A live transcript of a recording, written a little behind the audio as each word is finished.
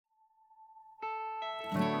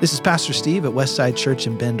This is Pastor Steve at Westside Church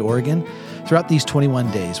in Bend, Oregon. Throughout these 21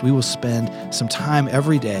 days, we will spend some time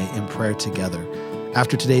every day in prayer together.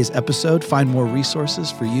 After today's episode, find more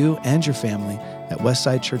resources for you and your family at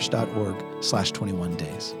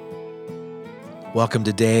westsidechurch.org/21days. Welcome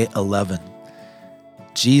to day 11.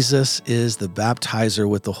 Jesus is the baptizer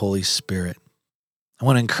with the Holy Spirit. I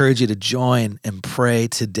want to encourage you to join and pray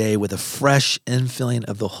today with a fresh infilling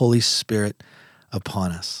of the Holy Spirit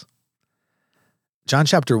upon us. John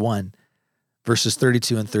chapter 1, verses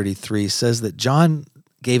 32 and 33 says that John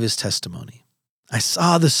gave his testimony. I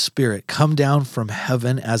saw the Spirit come down from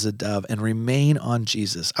heaven as a dove and remain on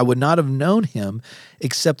Jesus. I would not have known him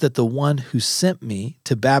except that the one who sent me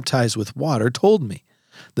to baptize with water told me,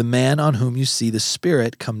 the man on whom you see the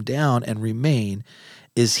Spirit come down and remain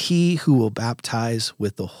is he who will baptize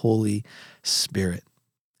with the Holy Spirit.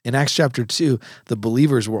 In Acts chapter 2, the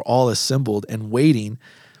believers were all assembled and waiting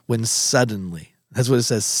when suddenly, that's what it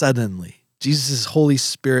says, suddenly, Jesus' Holy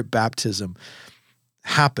Spirit baptism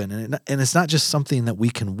happened. And it's not just something that we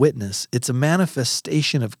can witness. It's a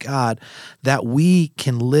manifestation of God that we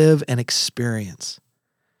can live and experience.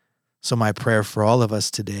 So my prayer for all of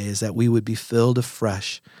us today is that we would be filled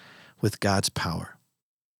afresh with God's power.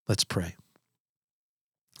 Let's pray.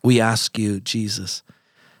 We ask you, Jesus,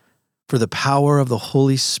 for the power of the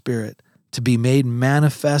Holy Spirit to be made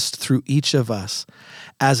manifest through each of us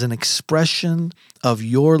as an expression of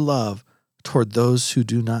your love toward those who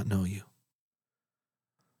do not know you.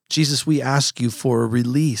 Jesus, we ask you for a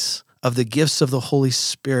release of the gifts of the Holy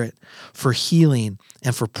Spirit for healing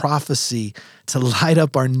and for prophecy to light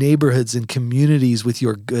up our neighborhoods and communities with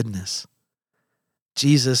your goodness.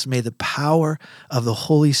 Jesus, may the power of the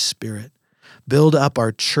Holy Spirit build up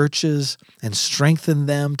our churches and strengthen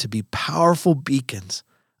them to be powerful beacons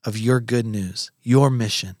of your good news, your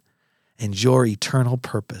mission, and your eternal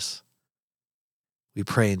purpose. We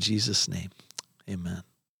pray in Jesus' name. Amen.